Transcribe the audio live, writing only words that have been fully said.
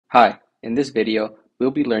Hi, in this video,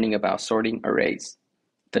 we'll be learning about sorting arrays.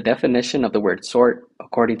 The definition of the word sort,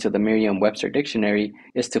 according to the Merriam-Webster dictionary,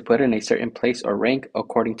 is to put in a certain place or rank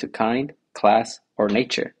according to kind, class, or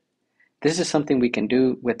nature. This is something we can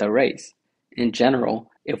do with arrays. In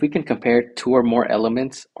general, if we can compare two or more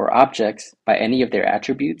elements or objects by any of their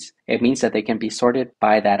attributes, it means that they can be sorted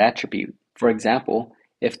by that attribute. For example,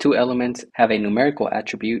 if two elements have a numerical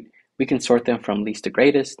attribute, we can sort them from least to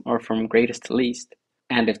greatest or from greatest to least.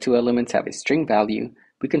 And if two elements have a string value,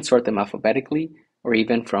 we can sort them alphabetically or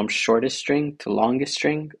even from shortest string to longest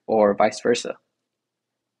string or vice versa.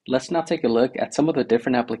 Let's now take a look at some of the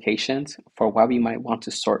different applications for why we might want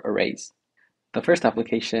to sort arrays. The first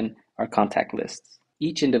application are contact lists.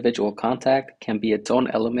 Each individual contact can be its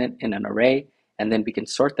own element in an array, and then we can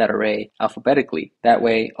sort that array alphabetically. That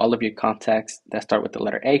way, all of your contacts that start with the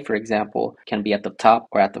letter A, for example, can be at the top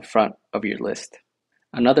or at the front of your list.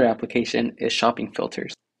 Another application is shopping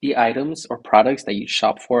filters. The items or products that you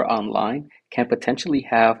shop for online can potentially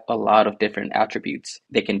have a lot of different attributes.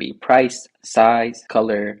 They can be price, size,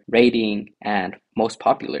 color, rating, and most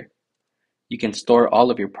popular. You can store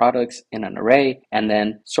all of your products in an array and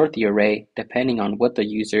then sort the array depending on what the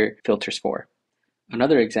user filters for.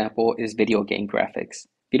 Another example is video game graphics.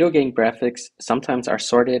 Video game graphics sometimes are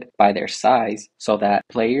sorted by their size so that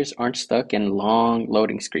players aren't stuck in long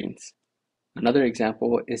loading screens. Another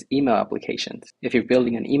example is email applications. If you're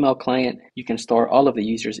building an email client, you can store all of the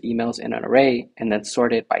user's emails in an array and then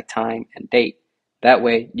sort it by time and date. That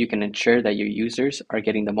way, you can ensure that your users are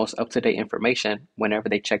getting the most up-to-date information whenever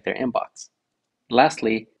they check their inbox.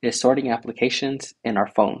 Lastly is sorting applications in our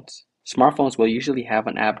phones. Smartphones will usually have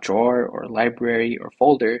an app drawer or library or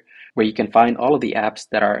folder where you can find all of the apps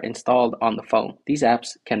that are installed on the phone. These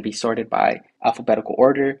apps can be sorted by alphabetical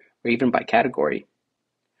order or even by category.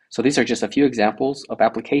 So these are just a few examples of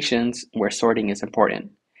applications where sorting is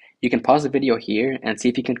important. You can pause the video here and see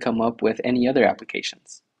if you can come up with any other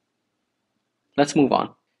applications. Let's move on.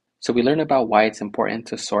 So we learned about why it's important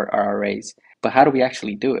to sort our arrays, but how do we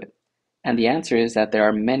actually do it? And the answer is that there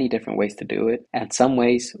are many different ways to do it, and some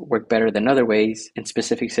ways work better than other ways in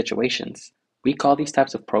specific situations. We call these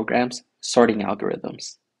types of programs sorting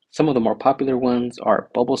algorithms. Some of the more popular ones are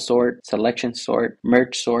bubble sort, selection sort,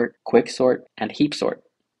 merge sort, quick sort, and heap sort.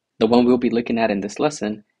 The one we'll be looking at in this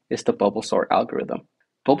lesson is the bubble sort algorithm.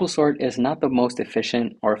 Bubble sort is not the most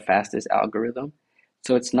efficient or fastest algorithm,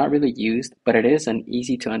 so it's not really used, but it is an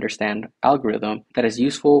easy to understand algorithm that is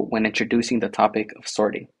useful when introducing the topic of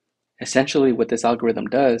sorting. Essentially, what this algorithm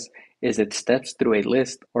does is it steps through a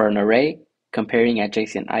list or an array comparing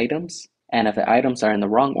adjacent items, and if the items are in the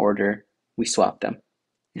wrong order, we swap them.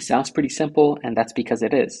 It sounds pretty simple, and that's because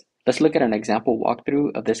it is. Let's look at an example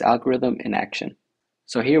walkthrough of this algorithm in action.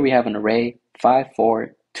 So here we have an array 5,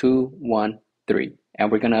 4, 2, 1, 3,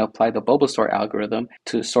 and we're going to apply the bubble sort algorithm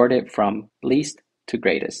to sort it from least to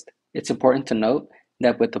greatest. It's important to note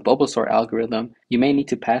that with the bubble sort algorithm, you may need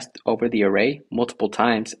to pass over the array multiple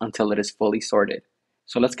times until it is fully sorted.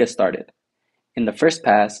 So let's get started. In the first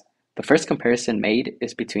pass, the first comparison made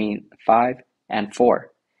is between 5 and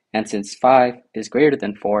 4, and since 5 is greater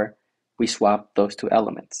than 4, we swap those two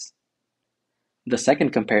elements. The second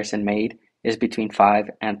comparison made is between 5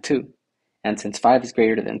 and 2, and since 5 is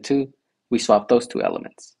greater than 2, we swap those two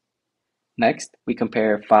elements. Next, we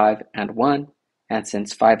compare 5 and 1, and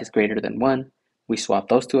since 5 is greater than 1, we swap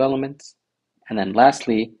those two elements. And then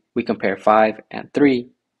lastly, we compare 5 and 3,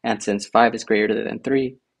 and since 5 is greater than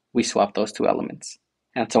 3, we swap those two elements.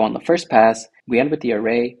 And so on the first pass, we end with the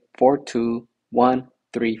array 4, 2, 1,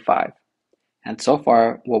 3, 5. And so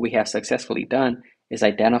far, what we have successfully done is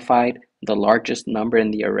identified the largest number in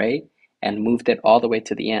the array and moved it all the way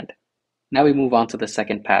to the end. Now we move on to the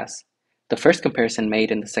second pass. The first comparison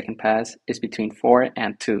made in the second pass is between 4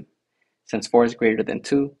 and 2. Since 4 is greater than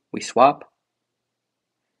 2, we swap.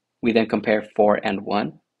 We then compare 4 and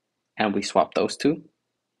 1, and we swap those two.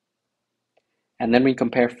 And then we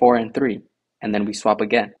compare 4 and 3, and then we swap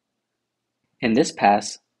again. In this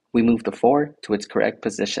pass, we move the 4 to its correct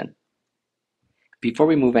position. Before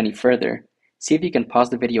we move any further, see if you can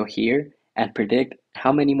pause the video here and predict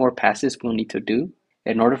how many more passes we'll need to do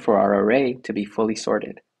in order for our array to be fully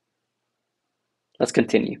sorted. Let's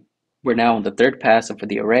continue. We're now on the third pass of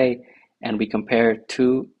the array, and we compare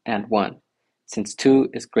 2 and 1. Since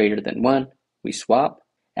 2 is greater than 1, we swap,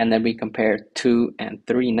 and then we compare 2 and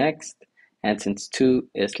 3 next, and since 2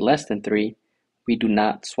 is less than 3, we do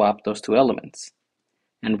not swap those two elements.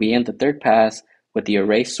 And we end the third pass with the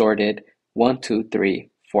array sorted 1, 2, 3,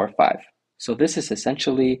 4, 5. So this is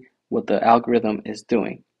essentially what the algorithm is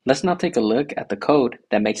doing. Let's now take a look at the code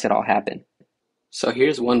that makes it all happen. So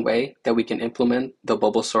here's one way that we can implement the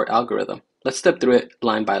bubble sort algorithm. Let's step through it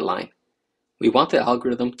line by line. We want the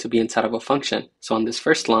algorithm to be inside of a function. So on this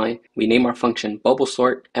first line, we name our function bubble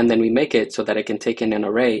sort, and then we make it so that it can take in an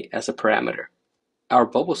array as a parameter. Our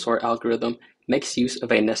bubble sort algorithm makes use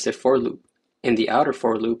of a nested for loop. In the outer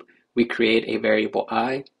for loop, we create a variable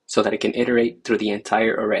I so that it can iterate through the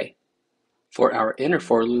entire array. For our inner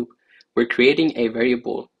for loop, we're creating a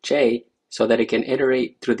variable j so that it can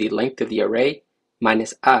iterate through the length of the array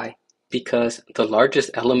minus I, because the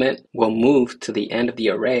largest element will move to the end of the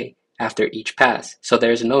array after each pass, so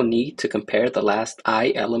there's no need to compare the last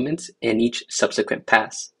I elements in each subsequent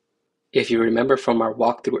pass. If you remember from our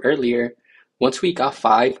walkthrough earlier, once we got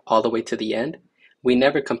 5 all the way to the end, we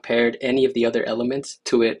never compared any of the other elements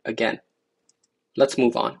to it again. Let's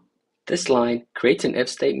move on. This line creates an if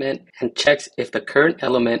statement and checks if the current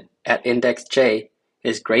element at index j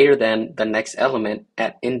is greater than the next element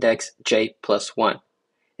at index j plus 1.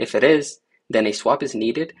 If it is, then a swap is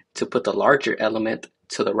needed to put the larger element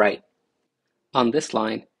to the right. On this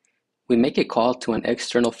line, we make a call to an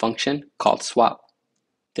external function called swap.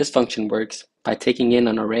 This function works by taking in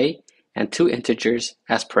an array and 2 integers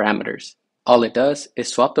as parameters. All it does is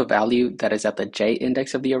swap the value that is at the j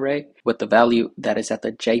index of the array with the value that is at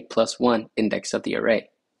the j plus 1 index of the array.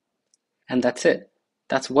 And that's it.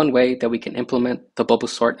 That's one way that we can implement the bubble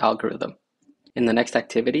sort algorithm. In the next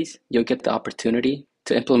activities, you'll get the opportunity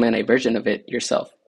to implement a version of it yourself.